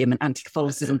have vehement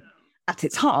anti-Catholicism at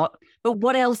its heart. But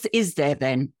what else is there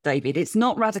then, David? It's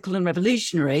not radical and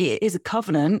revolutionary. It is a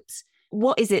covenant.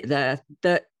 What is it there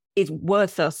that is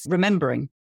worth us remembering?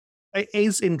 It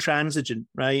is intransigent,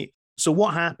 right? So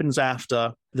what happens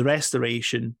after the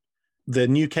Restoration? The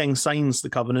new king signs the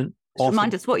covenant.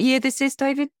 Remind us what year this is,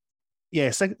 David? Yeah,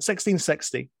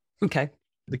 1660. Okay.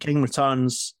 The king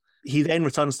returns. He then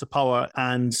returns to power,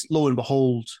 and lo and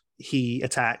behold, he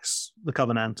attacks the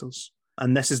Covenanters.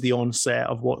 And this is the onset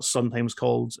of what's sometimes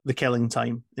called the killing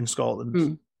time in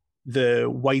Scotland. The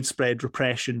widespread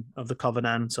repression of the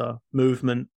Covenanter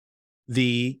movement.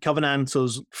 The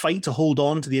Covenanters fight to hold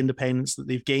on to the independence that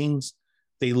they've gained.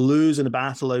 They lose in a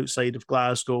battle outside of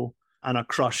Glasgow and are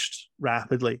crushed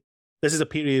rapidly. This is a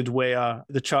period where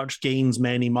the church gains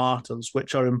many martyrs,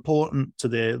 which are important to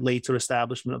the later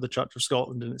establishment of the Church of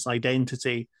Scotland and its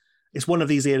identity. It's one of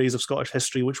these areas of Scottish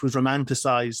history which was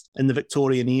romanticised in the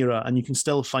Victorian era, and you can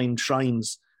still find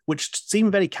shrines which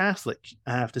seem very Catholic,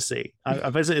 I have to say.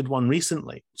 I visited one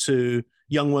recently to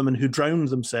young women who drowned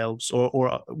themselves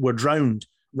or were drowned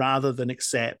rather than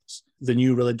accept the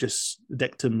new religious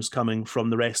dictums coming from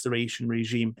the Restoration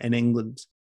regime in England.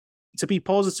 To be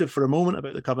positive for a moment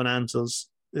about the Covenanters,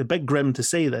 a bit grim to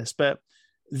say this, but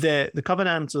the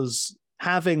Covenanters,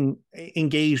 having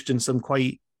engaged in some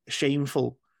quite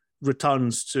shameful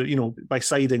returns to, by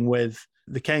siding with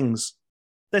the kings,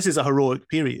 this is a heroic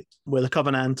period where the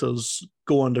Covenanters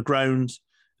go underground.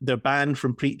 They're banned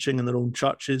from preaching in their own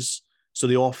churches, so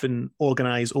they often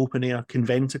organise open-air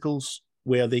conventicles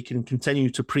where they can continue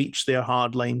to preach their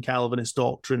hardline Calvinist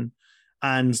doctrine.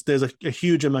 And there's a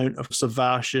huge amount of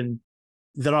subversion.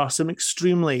 There are some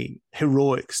extremely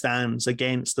heroic stands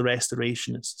against the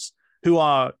Restorationists, who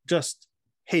are just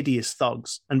hideous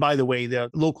thugs. And by the way, their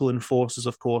local enforcers,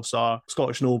 of course, are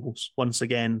Scottish nobles, once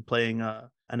again playing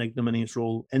an ignominious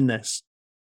role in this.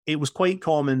 It was quite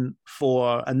common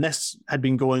and this had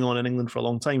been going on in England for a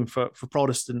long time, for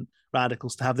Protestant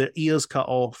radicals to have their ears cut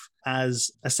off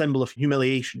as a symbol of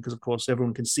humiliation, because, of course,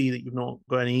 everyone can see that you've not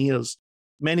got any ears.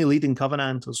 Many leading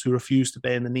Covenanters who refuse to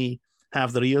bend the knee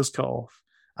have their ears cut off.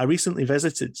 I recently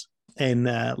visited in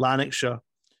Lanarkshire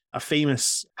a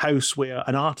famous house where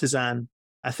an artisan,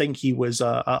 I think he was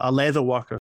a leather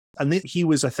worker, and he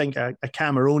was, I think, a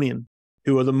Cameronian,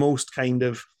 who are the most kind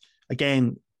of,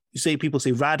 again, people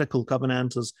say radical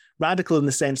Covenanters, radical in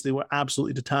the sense they were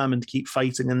absolutely determined to keep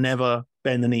fighting and never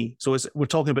bend the knee. So we're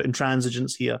talking about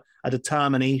intransigence here, a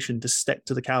determination to stick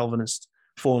to the Calvinist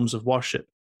forms of worship.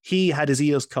 He had his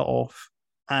ears cut off,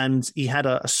 and he had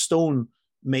a stone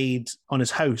made on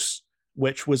his house,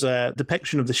 which was a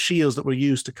depiction of the shears that were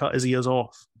used to cut his ears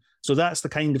off. So that's the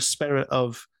kind of spirit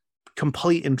of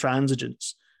complete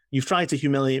intransigence. You've tried to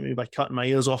humiliate me by cutting my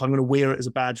ears off. I'm going to wear it as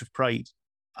a badge of pride.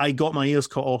 I got my ears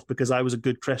cut off because I was a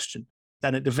good Christian.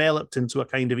 Then it developed into a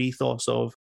kind of ethos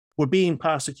of, we're being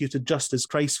persecuted just as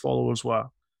Christ followers were.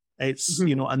 It's,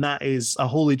 and that is a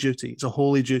holy duty. It's a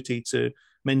holy duty to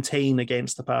maintain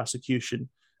against the persecution.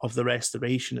 of the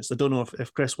Restorationists. I don't know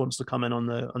if Chris wants to come in on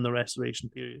the Restoration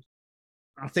period.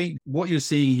 I think what you're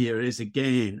seeing here is,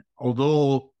 again,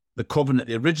 although the covenant,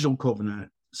 the original covenant,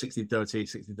 1638,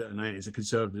 1639, is a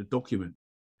conservative document,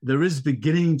 there is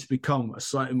beginning to become a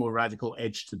slightly more radical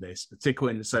edge to this,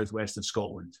 particularly in the southwest of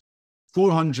Scotland.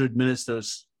 400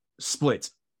 ministers split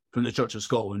from the Church of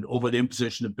Scotland over the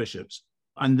imposition of bishops,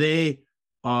 and they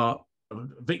are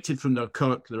evicted from their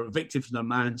kirk, they're evicted from their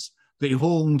manse. They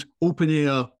hold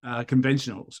open-air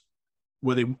conventionals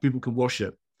where people can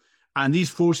worship. And these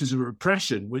forces of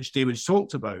repression, which David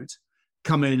talked about,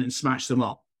 come in and smash them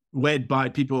up, led by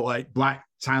people like Black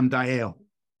Tam Dael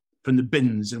from the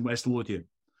Bins in West Lothian,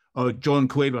 or John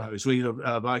Claverhouse, leader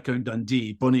of Viscount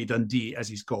Dundee, Bonnie Dundee, as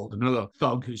he's called, another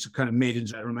thug who's kind of made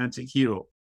into a romantic hero.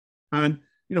 And,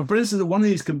 for instance, at one of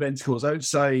these conventicles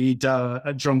outside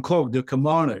at Drumclog, near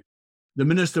Kilmarnock, the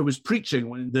minister was preaching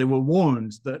when they were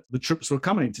warned that the troops were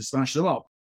coming to smash them up.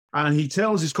 And he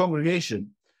tells his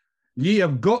congregation, "Ye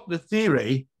have got the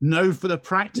theory, now for the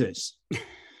practice."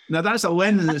 Now, that's a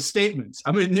Leninist statement.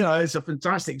 I mean, it's a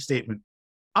fantastic statement.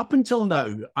 Up until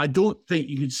now, I don't think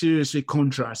you could seriously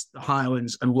contrast the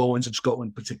Highlands and Lowlands of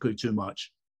Scotland particularly too much.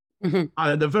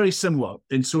 Mm-hmm. They're very similar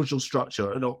in social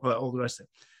structure and all the rest of it.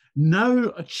 Now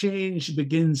a change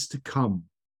begins to come.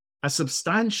 A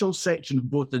substantial section of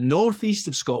both the northeast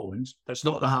of Scotland, that's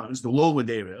not the Highlands, the lowland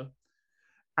area,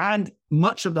 and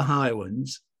much of the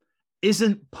Highlands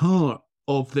isn't part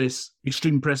of this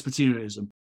extreme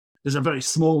Presbyterianism. There's a very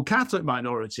small Catholic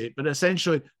minority, but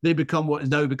essentially they become what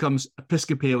now becomes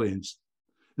Episcopalians,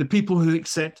 the people who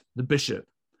accept the bishop,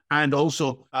 and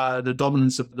also the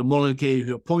dominance of the monarchy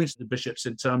who appoints the bishops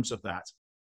in terms of that.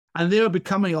 And they are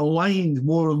becoming aligned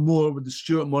more and more with the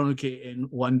Stuart monarchy in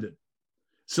London.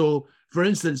 So, for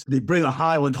instance, they bring a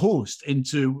Highland host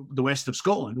into the west of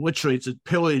Scotland, literally to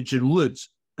pillage and loot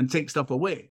and take stuff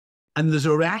away. And there's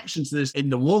a reaction to this in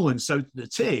the lowlands south of the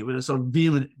Tay, with a sort of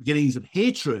vehement beginnings of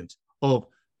hatred of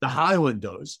the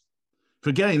Highlanders,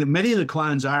 forgetting that many of the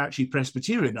clans are actually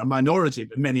Presbyterian, a minority,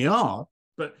 but many are.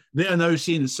 But they are now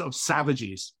seen as sort of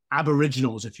savages,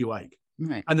 aboriginals, if you like.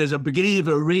 Right. And there's a beginning of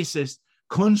a racist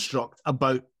construct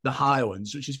about the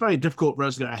Highlands, which is very difficult for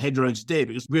us to get our head around today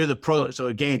because we're the products of,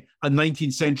 again, a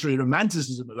 19th century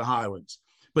romanticism of the Highlands,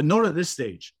 but not at this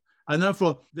stage. And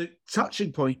therefore, the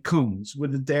touching point comes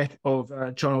with the death of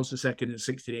Charles II in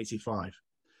 1685.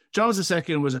 Charles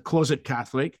II was a closet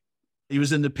Catholic. He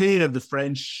was in the pay of the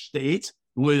French state,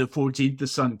 Louis XIV, the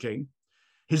Sun King.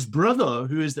 His brother,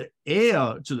 who is the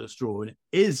heir to the throne,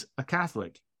 is a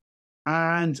Catholic.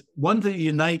 And one thing that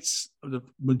unites the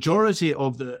majority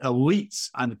of the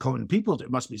elites and the common people, it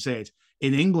must be said,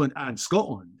 in England and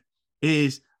Scotland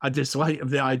is a dislike of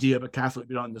the idea of a Catholic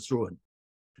being on the throne.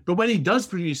 But when he does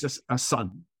produce a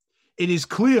son, it is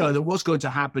clear that what's going to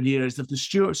happen here is that the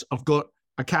Stuarts have got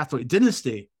a Catholic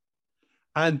dynasty.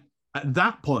 And at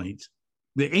that point,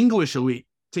 the English elite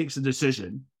takes a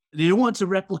decision. They don't want to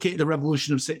replicate the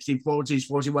revolution of 1640s,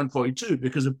 41, 42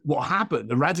 because of what happened,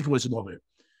 the radicalism of it.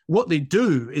 What they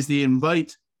do is they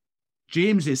invite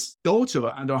James's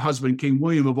daughter and her husband, King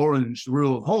William of Orange, the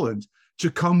ruler of Holland,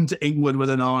 to come to England with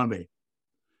an army.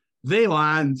 They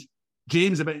land,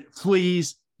 James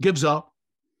flees, gives up,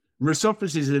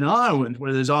 resurfaces in Ireland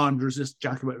where there's armed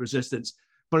Jacobite resistance.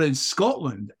 But in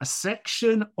Scotland, a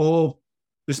section of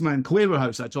this man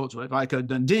Claverhouse I talked about, Viscount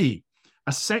Dundee,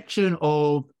 a section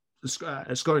of the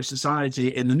Scottish society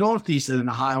in the northeast and in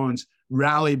the Highlands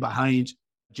rally behind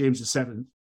James VII.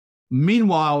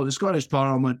 Meanwhile, the Scottish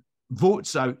Parliament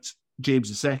votes out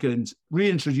James II,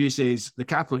 reintroduces the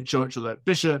Catholic Church elect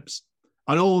bishops,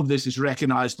 and all of this is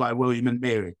recognised by William and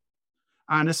Mary.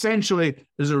 And essentially,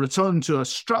 there's a return to a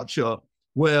structure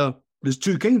where there's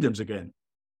two kingdoms again,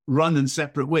 run in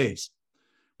separate ways.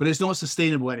 But it's not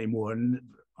sustainable anymore. And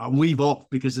I'll leave off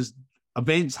because there's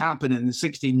events happen in the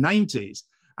 1690s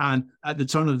and at the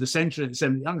turn of the century, in the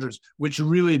 1700s, which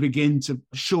really begin to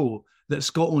show that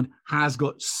Scotland has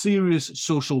got serious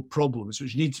social problems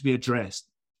which need to be addressed.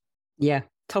 Yeah,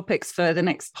 topics for the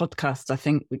next podcast, I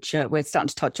think, which we're starting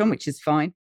to touch on, which is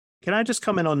fine. Can I just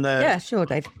come in on the yeah, sure,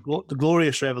 Dave. The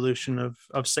glorious revolution of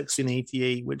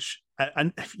 1688, which,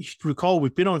 and if you recall,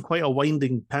 we've been on quite a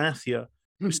winding path here.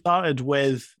 We started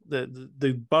with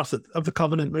the birth of the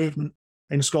Covenant movement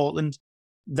in Scotland.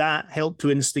 That helped to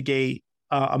instigate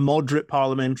a moderate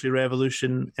parliamentary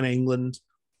revolution in England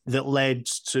that led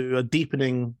to a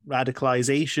deepening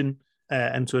radicalisation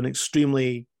into an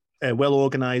extremely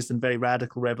well-organised and very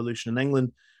radical revolution in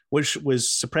England, which was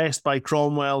suppressed by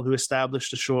Cromwell, who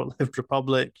established a short-lived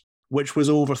republic, which was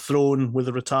overthrown with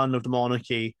the return of the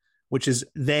monarchy, which is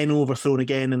then overthrown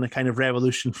again in a kind of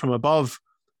revolution from above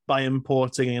by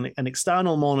importing an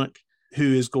external monarch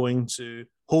who is going to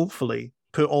hopefully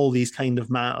put all these kind of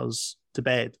matters to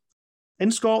bed.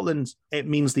 In Scotland, it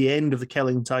means the end of the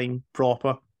killing time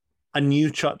proper. A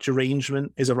new church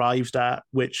arrangement is arrived at,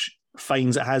 which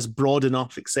finds it has broad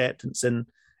enough acceptance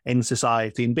in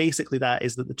society. And basically that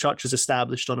is that the church is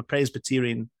established on a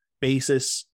Presbyterian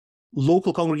basis.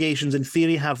 Local congregations, in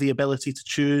theory, have the ability to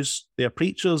choose their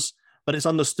preachers, but it's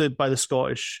understood by the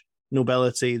Scottish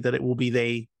nobility that it will be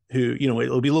they who, it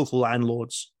will be local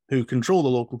landlords who control the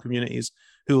local communities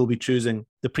who will be choosing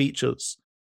the preachers.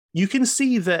 You can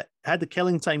see that had the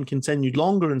killing time continued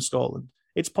longer in Scotland,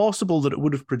 it's possible that it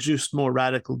would have produced more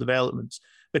radical developments,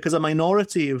 because a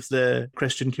minority of the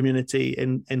Christian community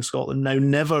in Scotland now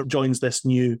never joins this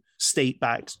new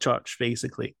state-backed church,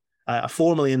 basically, a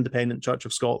formally independent Church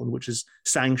of Scotland, which is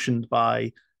sanctioned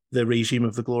by the regime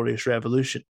of the Glorious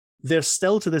Revolution. There's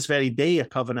still to this very day a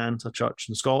Covenanter church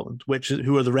in Scotland,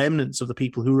 who are the remnants of the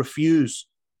people who refuse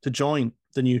to join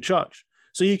the new church.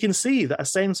 So you can see that a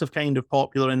sense of kind of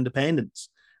popular independence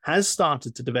has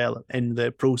started to develop in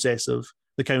the process of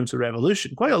the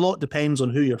counter-revolution. Quite a lot depends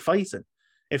on who you're fighting.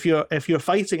 If you're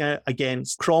fighting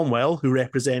against Cromwell, who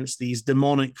represents these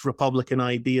demonic Republican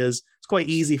ideas, it's quite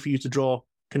easy for you to draw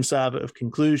conservative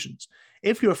conclusions.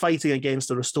 If you're fighting against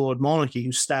a restored monarchy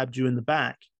who stabbed you in the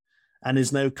back and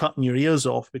is now cutting your ears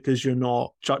off because you're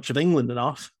not Church of England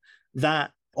enough,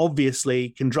 that obviously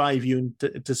can drive you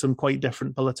into some quite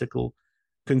different political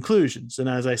conclusions. And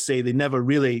as I say, they never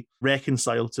really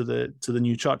reconcile to the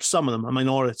new church, some of them, a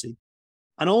minority.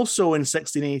 And also in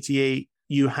 1688,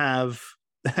 you have,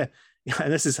 and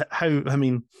this is how,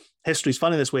 history's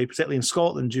funny this way, particularly in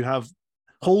Scotland, you have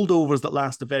holdovers that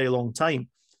last a very long time.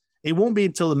 It won't be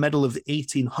until the middle of the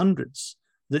 1800s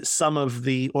that some of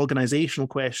the organizational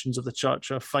questions of the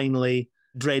church are finally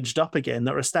dredged up again,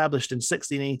 that were established in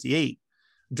 1688,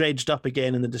 dredged up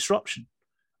again in the disruption,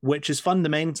 which is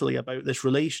fundamentally about this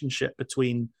relationship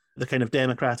between the kind of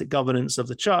democratic governance of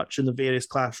the church and the various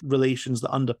class relations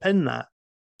that underpin that.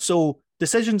 So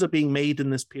decisions are being made in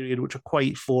this period which are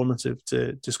quite formative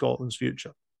to Scotland's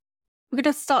future. We're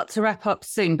going to start to wrap up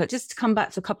soon, but just to come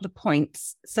back to a couple of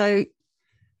points. So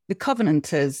the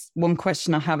Covenanters, one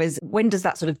question I have is, when does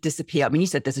that sort of disappear? I mean, you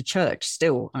said there's a church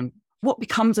still, and what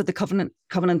becomes of the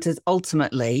Covenanters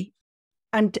ultimately?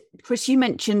 And Chris, you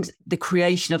mentioned the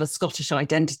creation of a Scottish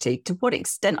identity. To what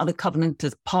extent are the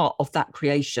Covenanters part of that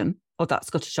creation of that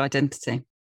Scottish identity?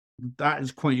 That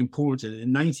is quite important.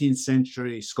 In 19th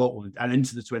century Scotland and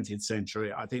into the 20th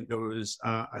century, I think there was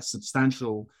a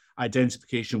substantial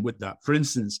identification with that. For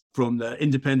instance, from the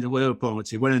Independent Labour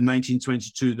Party, when in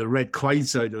 1922 the Red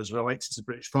Clydesiders were elected to the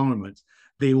British Parliament,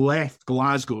 they left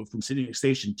Glasgow from Sydney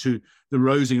Station to the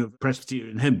rousing of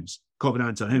Presbyterian hymns,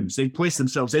 Covenanter hymns. They placed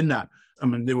themselves in that. I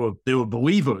mean, they were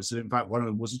believers. In fact, one of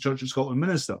them was a Church of Scotland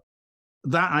minister.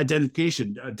 That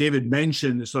identification, David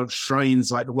mentioned the sort of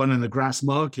shrines like the one in the Grass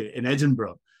Market in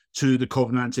Edinburgh to the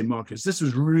Covenanting markets. This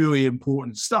was really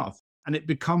important stuff. And it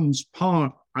becomes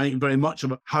part, I think, very much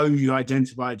of how you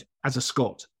identified as a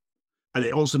Scot. And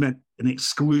it also meant an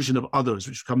exclusion of others,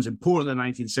 which becomes important in the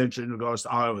 19th century in regards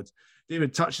to Ireland.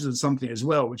 David touches on something as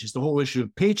well, which is the whole issue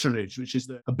of patronage, which is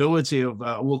the ability of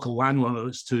local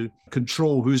landowners to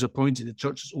control who's appointed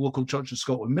the local Church of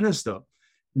Scotland minister.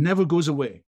 Never goes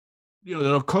away.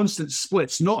 There are constant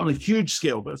splits, not on a huge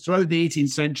scale, but throughout the 18th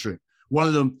century. One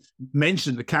of them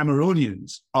mentioned the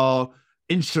Cameronians are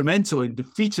instrumental in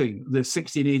defeating the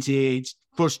 1688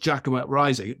 First Jacobite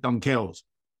Rising at Dunkeld.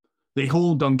 They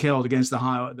hold Dunkeld against the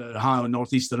Ohio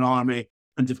Northeastern Army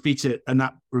and defeat it, and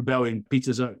that rebellion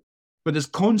peters out. But there's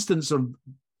constant sort of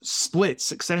split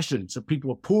successions of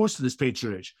people opposed to this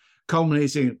patronage,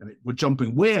 culminating, we're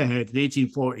jumping way ahead, in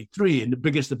 1843 in the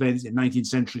biggest event in 19th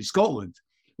century Scotland,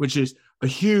 which is a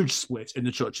huge split in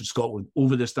the Church of Scotland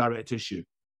over this direct issue,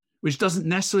 which doesn't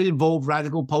necessarily involve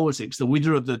radical politics. The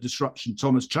leader of the disruption,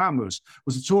 Thomas Chalmers,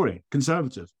 was a Tory,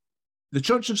 conservative. The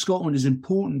Church of Scotland is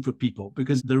important for people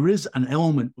because there is an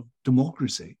element of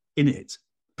democracy in it,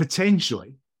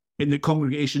 potentially, in that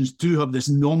congregations do have this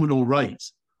nominal right,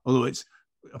 although it's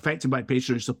affected by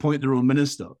patronage, to appoint their own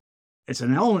minister. It's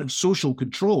an element of social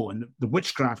control, and the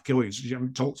witchcraft killings, which you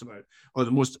haven't talked about, are the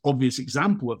most obvious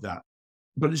example of that.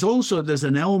 But it's also, there's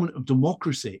an element of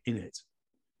democracy in it,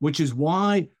 which is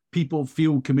why people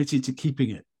feel committed to keeping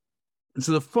it. And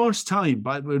so the first time,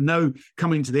 we're now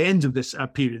coming to the end of this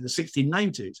period, the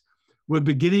 1690s, we're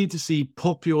beginning to see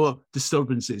popular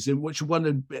disturbances in which one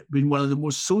had been one of the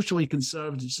most socially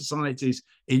conservative societies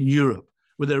in Europe,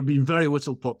 where there have been very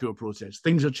little popular protest.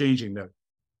 Things are changing now.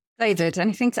 David,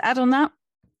 anything to add on that?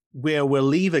 where we're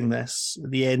leaving this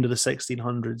at the end of the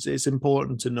 1600s, it's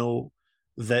important to know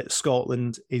that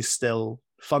Scotland is still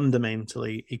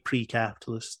fundamentally a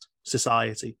pre-capitalist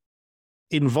society,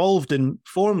 involved in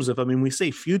forms of, we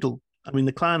say feudal.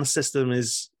 The clan system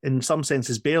is, in some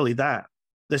senses, barely that.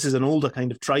 This is an older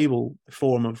kind of tribal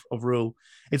form of rule.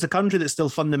 It's a country that's still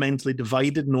fundamentally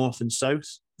divided north and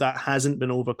south. That hasn't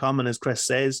been overcome. And as Chris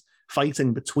says,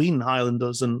 fighting between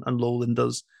Highlanders and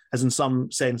Lowlanders has in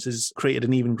some senses created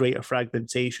an even greater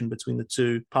fragmentation between the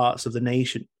two parts of the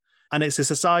nation. And it's a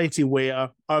society where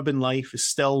urban life is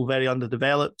still very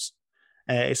underdeveloped.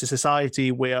 It's a society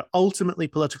where ultimately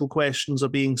political questions are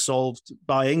being solved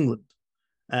by England.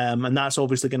 And that's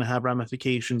obviously going to have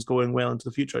ramifications going well into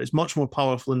the future. It's much more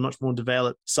powerful and much more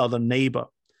developed southern neighbour.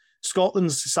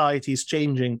 Scotland's society is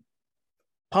changing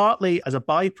partly as a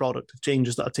byproduct of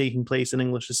changes that are taking place in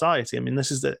English society.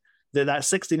 This is that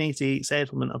 1688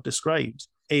 settlement I've described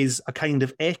is a kind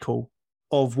of echo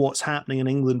of what's happening in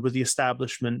England with the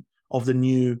establishment of the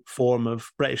new form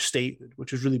of British statehood,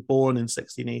 which was really born in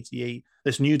 1688.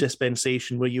 This new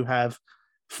dispensation where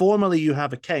formally you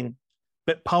have a king,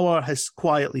 but power has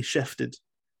quietly shifted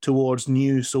towards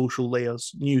new social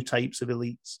layers, new types of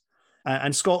elites.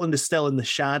 And Scotland is still in the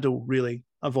shadow, really,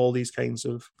 of all these kinds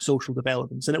of social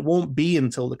developments. And it won't be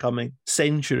until the coming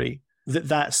century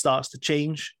that starts to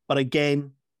change, but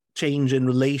again, change in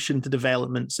relation to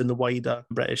developments in the wider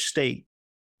British state.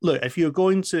 Look, if you're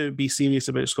going to be serious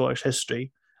about Scottish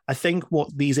history, I think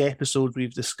what these episodes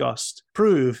we've discussed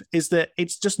prove is that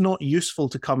it's just not useful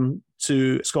to come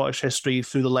to Scottish history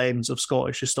through the lens of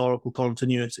Scottish historical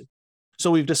continuity.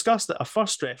 So we've discussed that a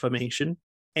first Reformation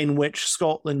in which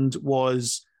Scotland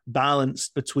was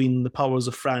balanced between the powers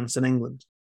of France and England,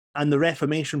 and the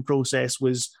Reformation process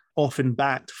was often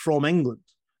backed from England.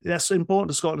 That's important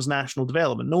to Scotland's national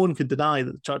development. No one could deny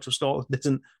that the Church of Scotland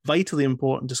isn't vitally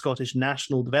important to Scottish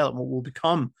national development, what will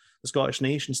become the Scottish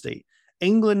nation state.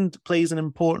 England plays an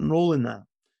important role in that.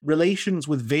 Relations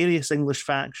with various English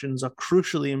factions are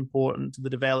crucially important to the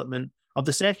development of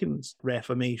the Second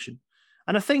Reformation.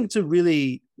 And I think to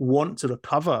really want to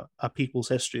recover a people's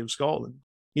history of Scotland,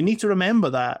 you need to remember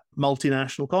that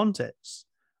multinational context.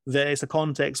 There is a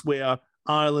context where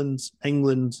Ireland,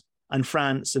 England, and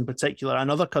France in particular, and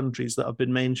other countries that have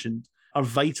been mentioned, are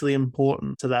vitally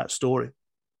important to that story.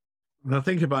 When I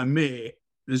think about me,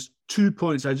 there's 2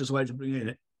 points I'd just like to bring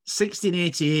in.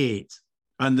 1688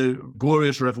 and the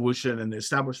Glorious Revolution and the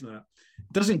establishment of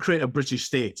that doesn't create a British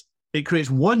state. It creates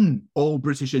one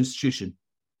all-British institution.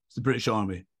 It's the British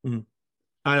Army. Mm.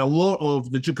 And a lot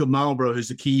of the Duke of Marlborough, who's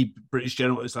the key British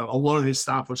general, a lot of his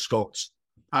staff are Scots.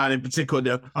 And in particular,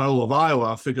 the Earl of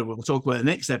Iowa, I figure we'll talk about in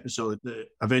the next episode, the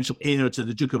eventual heir to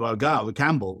the Duke of Argyll, the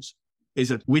Campbells,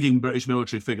 is a leading British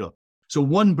military figure. So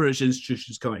one British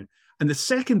institution is coming. And the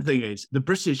second thing is the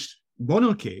British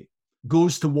monarchy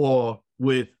goes to war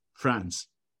with France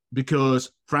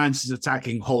because France is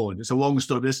attacking Holland. It's a long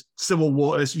story. This civil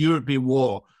war, this European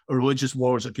war, or religious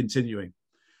wars are continuing.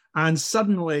 And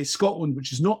suddenly Scotland, which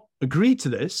has not agreed to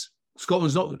this,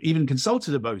 Scotland's not even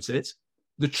consulted about it,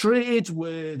 the trade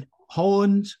with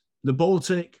Holland, the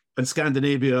Baltic, and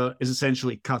Scandinavia is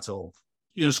essentially cut off.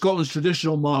 Scotland's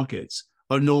traditional markets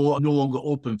are no longer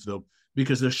open for them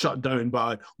because they're shut down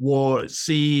by war at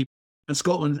sea. And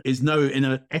Scotland is now in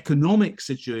an economic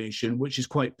situation which is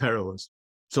quite perilous.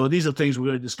 So these are things we're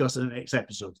going to discuss in the next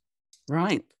episode.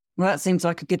 Right. Well, that seems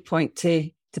like a good point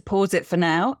to pause it for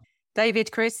now.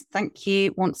 David, Chris, thank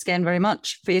you once again very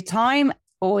much for your time.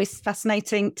 Always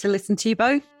fascinating to listen to you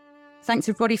both. Thanks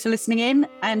everybody for listening in,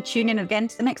 and tune in again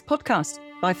to the next podcast.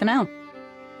 Bye for now.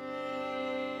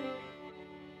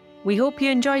 We hope you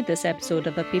enjoyed this episode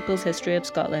of A People's History of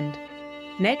Scotland.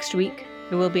 Next week,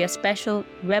 there will be a special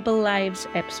Rebel Lives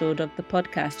episode of the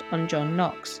podcast on John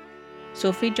Knox.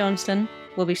 Sophie Johnston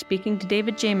will be speaking to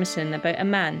David Jamieson about a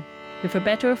man who, for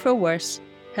better or for worse,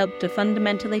 helped to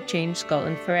fundamentally change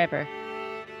Scotland forever.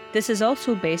 This is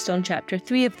also based on Chapter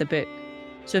 3 of the book,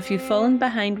 so if you've fallen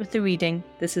behind with the reading,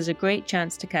 this is a great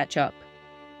chance to catch up.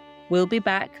 We'll be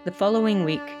back the following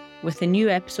week with a new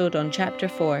episode on Chapter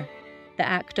 4, the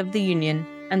Act of the Union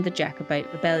and the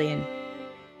Jacobite Rebellion.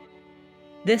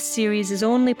 This series is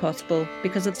only possible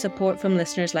because of support from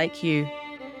listeners like you.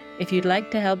 If you'd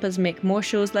like to help us make more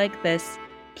shows like this,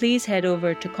 please head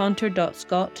over to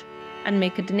conter.scot and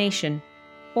make a donation,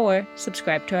 or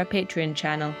subscribe to our Patreon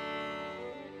channel.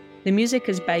 The music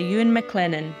is by Ewan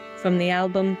McLennan from the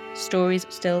album Stories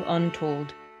Still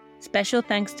Untold. Special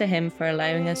thanks to him for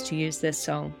allowing us to use this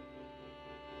song.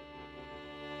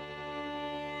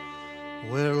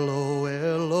 We're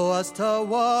low as to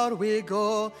war we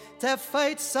go to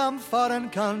fight some foreign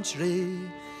country.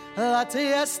 that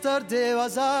yesterday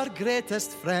was our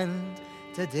greatest friend,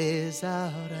 today's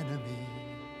our enemy.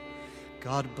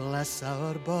 God bless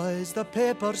our boys, the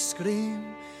papers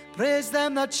scream, praise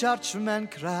them, the churchmen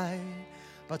cry.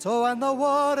 But oh, when the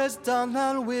war is done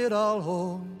and we're all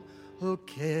home, who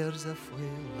cares if we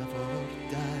live or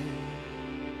die?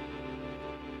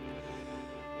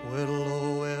 We're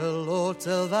low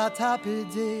till that happy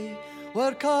day,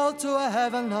 we're called to a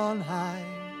heaven on high.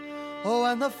 Oh,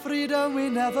 and the freedom we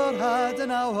never had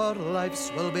in our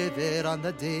lives will be there on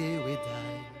the day we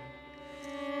die.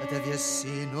 But if you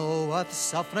see no worth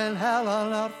suffering hell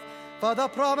on earth for the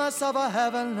promise of a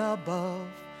heaven above,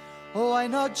 oh, why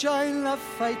not join the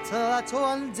fight till that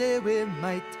one day we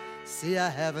might see a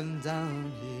heaven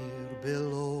down here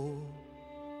below.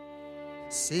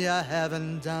 See a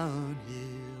heaven down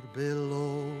here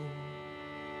below.